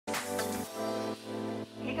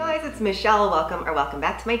guys, it's Michelle. Welcome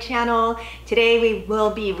back to my channel. Today we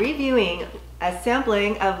will be reviewing a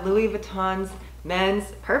sampling of Louis Vuitton's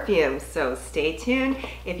men's perfumes. So stay tuned.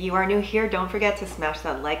 If you are new here, don't forget to smash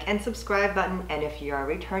that like and subscribe button. And if you are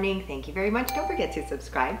returning, thank you very much. Don't forget to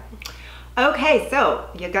subscribe. Okay, so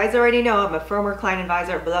you guys already know I'm a firmware client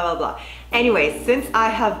advisor, blah, blah, blah. Anyway, since I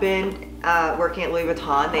have been working at Louis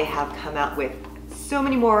Vuitton, they have come out with so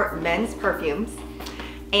many more men's perfumes.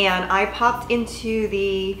 And I popped into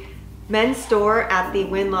the men's store at the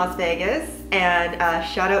Wynn Las Vegas, and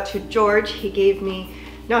shout out to George. He gave me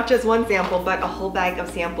not just one sample, but a whole bag of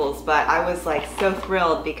samples. But I was like so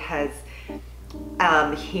thrilled because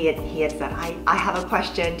he had said, I have a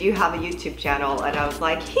question, do you have a YouTube channel? And I was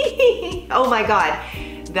like, oh my God,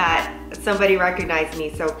 that somebody recognized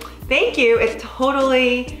me. So thank you, it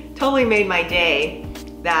totally made my day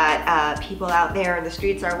that people out there in the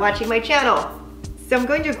streets are watching my channel. So I'm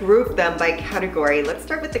going to group them by category. Let's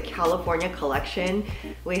start with the California collection.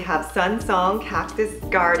 We have Sun Song, Cactus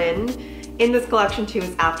Garden. In this collection too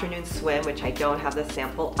is Afternoon Swim, which I don't have the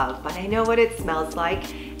sample of, but I know what it smells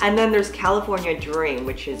like. And then there's California Dream,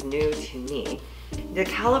 which is new to me. The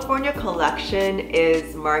California collection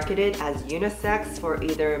is marketed as unisex for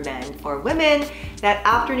either men or women. That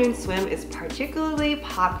Afternoon Swim is particularly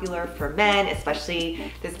popular for men,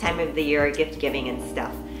 especially this time of the year, gift giving and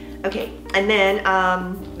stuff. Okay, and then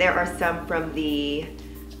there are some from the,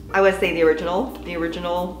 I would say the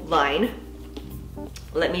original line.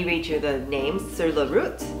 Let me read you the names: Sur la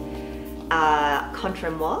Route,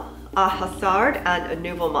 Contre Moi, Hazard, and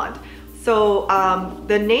Nouveau Monde. So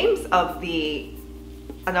the names of the,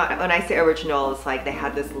 when I say original, it's like they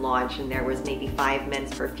had this launch and there was maybe 5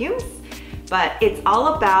 men's perfumes. But it's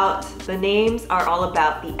all about, the names are all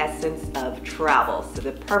about the essence of travel. So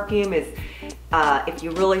the perfume is, if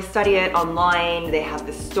you really study it online, they have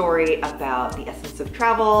the story about the essence of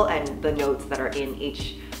travel and the notes that are in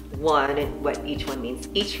each one and what each one means.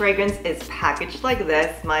 Each fragrance is packaged like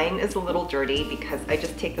this. Mine is a little dirty because I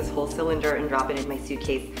just take this whole cylinder and drop it in my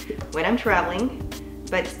suitcase when I'm traveling.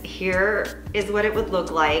 But here is what it would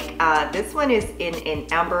look like. This one is in an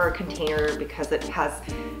amber container because it has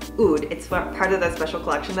oud. It's part of the special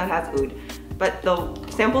collection that has oud. But the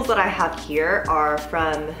samples that I have here are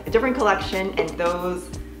from a different collection, and those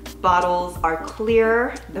bottles are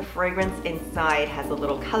clear. The fragrance inside has a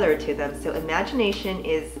little color to them. So Imagination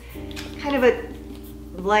is kind of a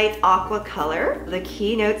light aqua color. The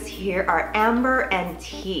key notes here are amber and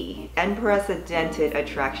tea. Unprecedented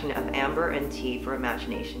attraction of amber and tea for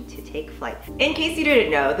Imagination to take flight. In case you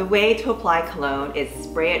didn't know, the way to apply cologne is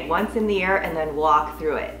spray it once in the air and then walk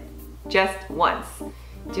through it. Just once.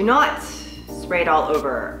 Do not spray it all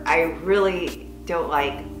over. I really don't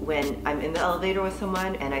like when I'm in the elevator with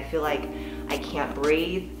someone and I feel like I can't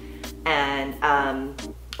breathe, and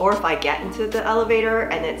or if I get into the elevator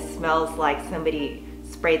and it smells like somebody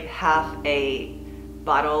sprayed half a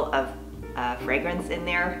bottle of fragrance in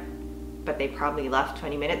there, but they probably left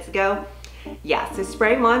 20 minutes ago. Yeah, so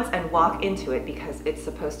spray once and walk into it because it's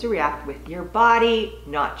supposed to react with your body,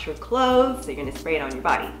 not your clothes. So you're gonna spray it on your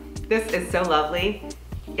body. This is so lovely.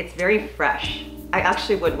 It's very fresh. I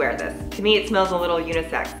actually would wear this. To me, it smells a little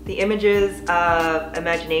unisex. The images of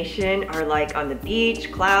Imagination are like on the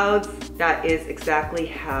beach, clouds. That is exactly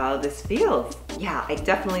how this feels. Yeah, I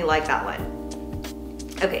definitely like that one.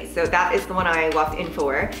 Okay, so that is the one I walked in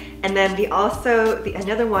for. And then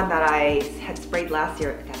another one that I had sprayed last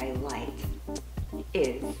year that I liked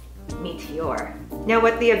is Meteor. Now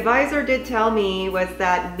what the advisor did tell me was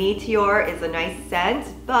that Meteor is a nice scent,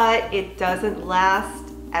 but it doesn't last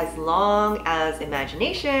as long as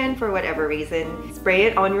Imagination for whatever reason. Spray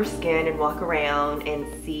it on your skin and walk around and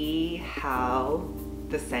see how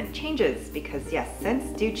the scent changes, because yes,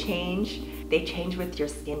 scents do change. They change with your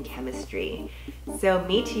skin chemistry. So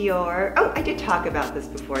Meteor, oh, I did talk about this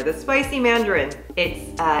before, the Spicy Mandarin.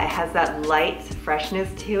 It has that light freshness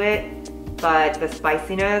to it, but the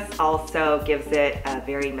spiciness also gives it a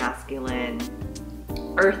very masculine,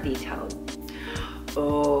 earthy tone.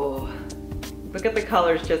 Oh, look at the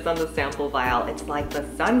colors just on the sample vial. It's like the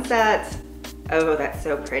sunset. Oh, that's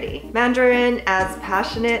so pretty. Mandarin, as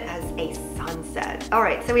passionate as a sunset. All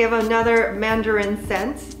right, so we have another Mandarin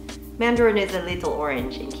scent. Mandarin is a little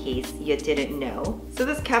orange in case you didn't know. So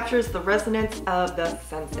this captures the resonance of the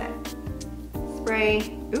sunset.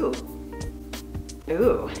 Spray, ooh.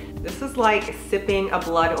 Ooh, this is like sipping a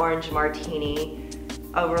blood orange martini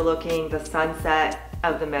overlooking the sunset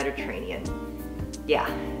of the Mediterranean. Yeah,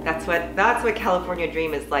 that's what California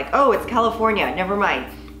Dream is like. Oh, it's California, never mind.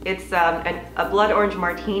 It's a blood orange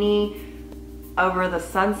martini over the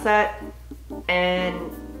sunset and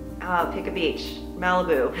pick a beach.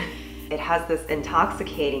 Malibu. It has this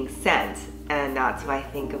intoxicating scent, and that's why I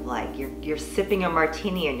think of like you're sipping a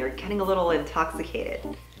martini and you're getting a little intoxicated.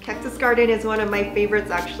 Cactus Garden is one of my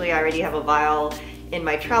favorites. Actually, I already have a vial in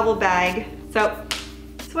my travel bag. So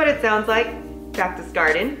that's what it sounds like, Cactus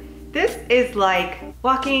Garden. This is like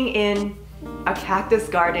walking in a cactus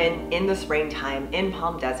garden in the springtime in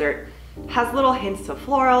Palm Desert. Has little hints of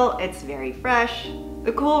floral, it's very fresh.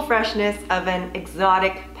 The cool freshness of an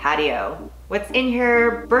exotic patio. What's in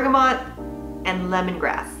here? Bergamot and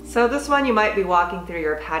lemongrass. So this one you might be walking through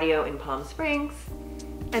your patio in Palm Springs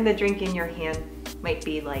and the drink in your hand might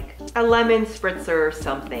be like a lemon spritzer or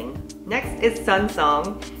something. Next is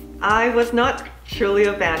Sunsong. I was not truly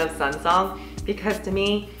a fan of Sunsong because to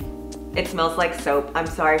me, it smells like soap. I'm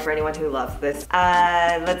sorry for anyone who loves this.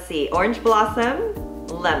 Let's see, orange blossom,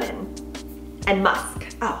 lemon, and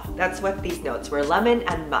musk. Oh, that's what these notes were, lemon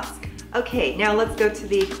and musk. Okay, now let's go to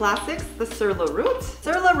the classics, the Sur la Route.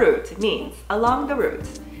 Sur la Route means along the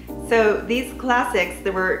route. So these classics,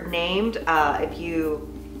 they were named, if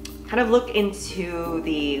you kind of look into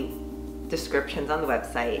the descriptions on the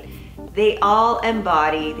website, they all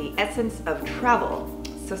embody the essence of travel.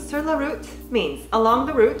 So Sur la Route means along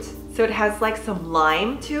the route. So it has like some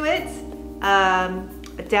lime to it,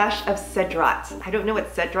 a dash of cedrat. I don't know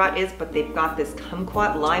what cedrat is, but they've got this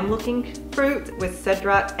kumquat lime looking fruit with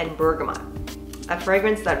cedrat and bergamot. A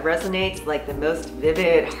fragrance that resonates like the most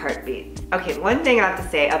vivid heartbeat. Okay, one thing I have to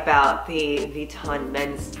say about the Vuitton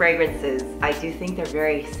men's fragrances, I do think they're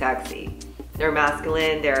very sexy. They're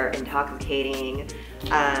masculine, they're intoxicating,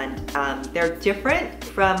 and they're different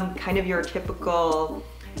from kind of your typical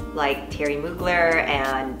like Thierry Mugler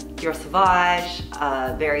and Dior Sauvage,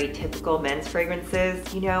 very typical men's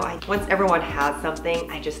fragrances. You know, once everyone has something,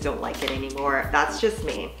 I just don't like it anymore. That's just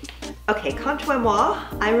me. Okay, Contre Moi.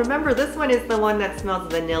 I remember this one is the one that smells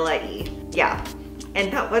vanilla-y. Yeah,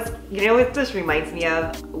 and that was, you know what this reminds me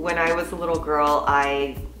of? When I was a little girl,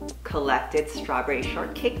 I collected strawberry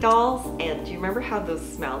shortcake dolls, and do you remember how those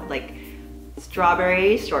smelled? Like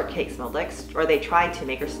strawberry shortcake smelled like, or they tried to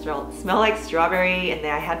make her smell like strawberry, and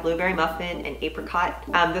then I had blueberry muffin and apricot.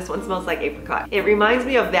 This one smells like apricot. It reminds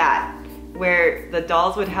me of that, where the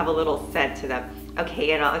dolls would have a little scent to them.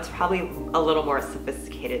 Okay, you know, it's probably a little more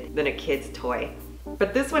sophisticated than a kid's toy.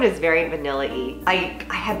 But this one is very vanilla-y. I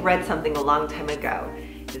had read something a long time ago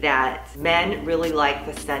that men really like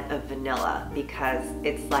the scent of vanilla because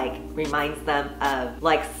it's like reminds them of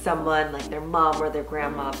like someone, like their mom or their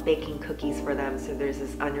grandma baking cookies for them. So there's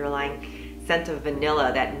this underlying scent of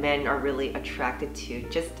vanilla that men are really attracted to.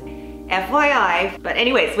 Just FYI. But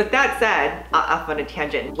anyways, with that said, off on a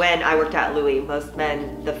tangent, when I worked at Louis, most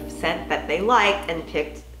men, the scent that they liked and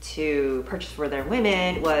picked to purchase for their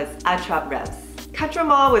women was Attrape Rêves. Contre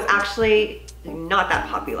Moi was actually not that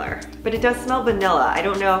popular, but it does smell vanilla. I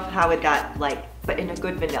don't know how it got like, but in a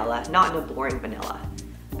good vanilla, not in a boring vanilla.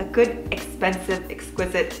 A good, expensive,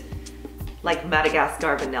 exquisite, like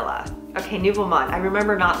Madagascar vanilla. Okay, Nouveau Monde. I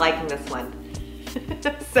remember not liking this one.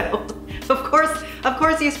 So, of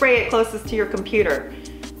course you spray it closest to your computer.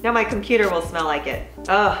 Now my computer will smell like it.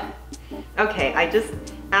 Ugh. Okay,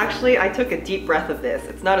 I took a deep breath of this.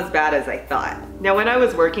 It's not as bad as I thought. Now when I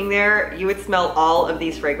was working there, you would smell all of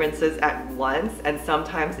these fragrances at once, and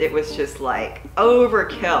sometimes it was just like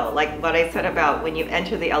overkill. Like what I said about when you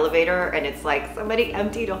enter the elevator and it's like somebody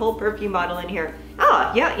emptied a whole perfume bottle in here.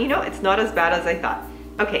 Ah, yeah, you know, it's not as bad as I thought.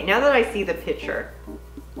 Okay, now that I see the picture,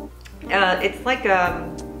 it's like,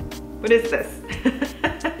 what is this?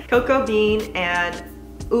 Cocoa bean and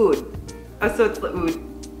oud. Oh, so it's the oud.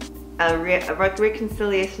 A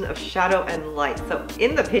reconciliation of shadow and light. So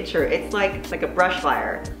in the picture, it's like a brush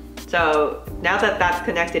fire. So now that that's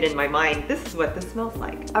connected in my mind, this is what this smells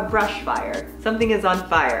like. A brush fire. Something is on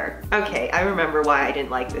fire. Okay, I remember why I didn't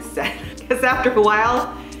like this scent. Because after a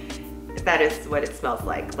while, that is what it smells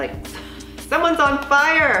like someone's on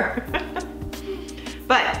fire.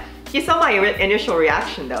 But you saw my initial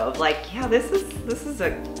reaction though, of like, yeah, this is a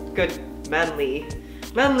good manly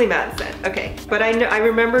man scent. Okay, but I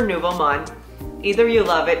remember Nouveau Monde. Either you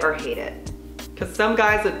love it or hate it. Because some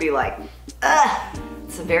guys would be like, ugh,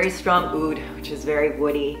 it's a very strong oud, which is very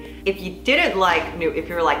woody. If you didn't like, if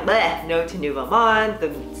you were like, bleh, no to Nouveau Monde,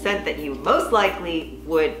 the scent that you most likely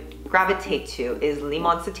would gravitate to is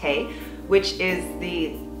Limon Cité, which is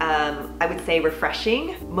the, I would say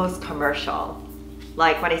refreshing, most commercial.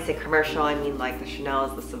 Like when I say commercial, I mean like the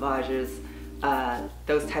Chanels, the Sauvages,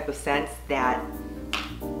 those type of scents that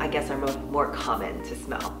I guess are more common to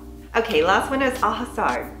smell. Okay, last one is Au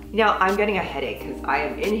Hasard. Now I'm getting a headache because I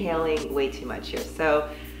am inhaling way too much here. So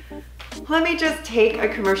let me just take a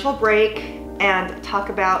commercial break and talk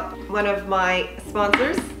about one of my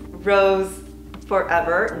sponsors, Rose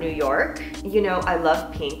Forever New York. You know, I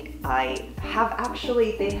love pink. I have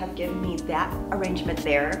actually, they have given me that arrangement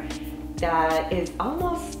there that is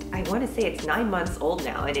almost, I want to say it's 9 months old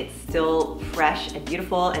now, and it's still fresh and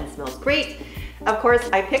beautiful and smells great. Of course,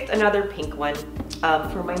 I picked another pink one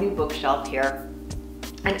for my new bookshelf here.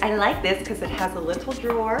 And I like this because it has a little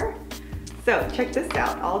drawer. So check this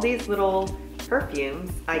out. All these little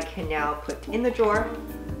perfumes I can now put in the drawer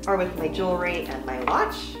or with my jewelry and my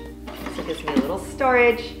watch. So it gives me a little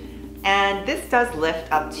storage. And this does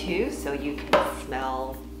lift up too, so you can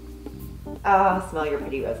smell your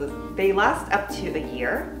pretty roses. They last up to a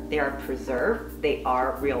year. They are preserved. They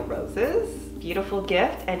are real roses. Beautiful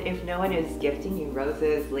gift. And if no one is gifting you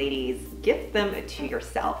roses, ladies, gift them to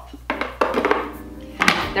yourself.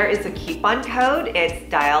 There is a coupon code. It's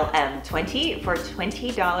dial M20 for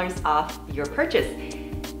 $20 off your purchase.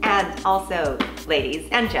 And also, ladies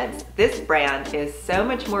and gents, this brand is so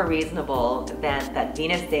much more reasonable than that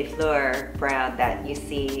Venus de Fleur brand that you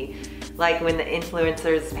see, like when the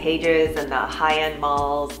influencers pages and the high-end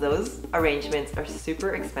malls. Those arrangements are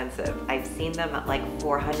super expensive. I've seen them at like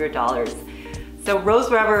 $400. So Rose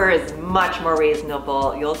Forever is much more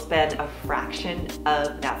reasonable. You'll spend a fraction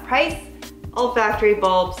of that price. Olfactory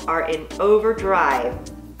bulbs are in overdrive.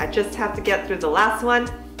 I just have to get through the last one.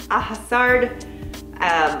 A Hazard.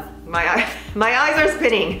 My eyes are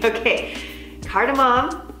spinning. Okay,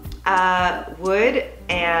 cardamom, wood,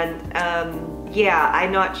 and yeah,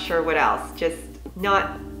 I'm not sure what else. Just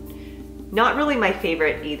not really my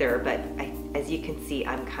favorite either, but as you can see,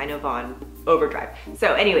 I'm kind of on overdrive.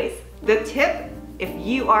 So anyways, the tip, if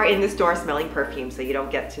you are in the store smelling perfume so you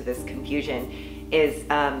don't get to this confusion, is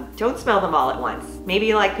don't smell them all at once.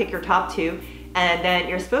 Maybe like pick your top 2, and then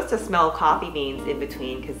you're supposed to smell coffee beans in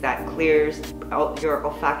between because that clears your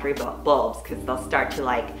olfactory bulbs because they'll start to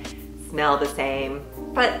like smell the same.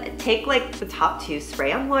 But take like the top 2,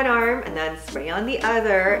 spray on one arm and then spray on the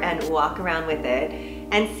other and walk around with it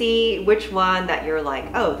and see which one that you're like,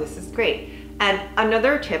 oh, this is great. And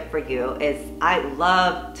another tip for you is I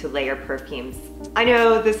love to layer perfumes. I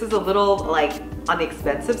know this is a little like on the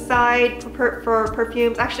expensive side for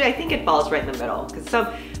perfumes. Actually, I think it falls right in the middle because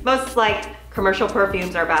most like commercial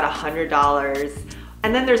perfumes are about $100.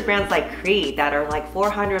 And then there's brands like Creed that are like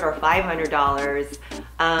 $400 or $500,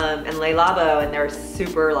 and Le Labo, and they're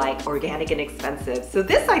super like organic and expensive. So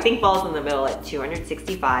this I think falls in the middle at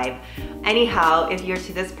 $265. Anyhow, if you're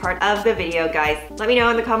to this part of the video, guys, let me know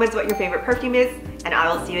in the comments what your favorite perfume is, and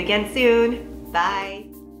I will see you again soon. Bye.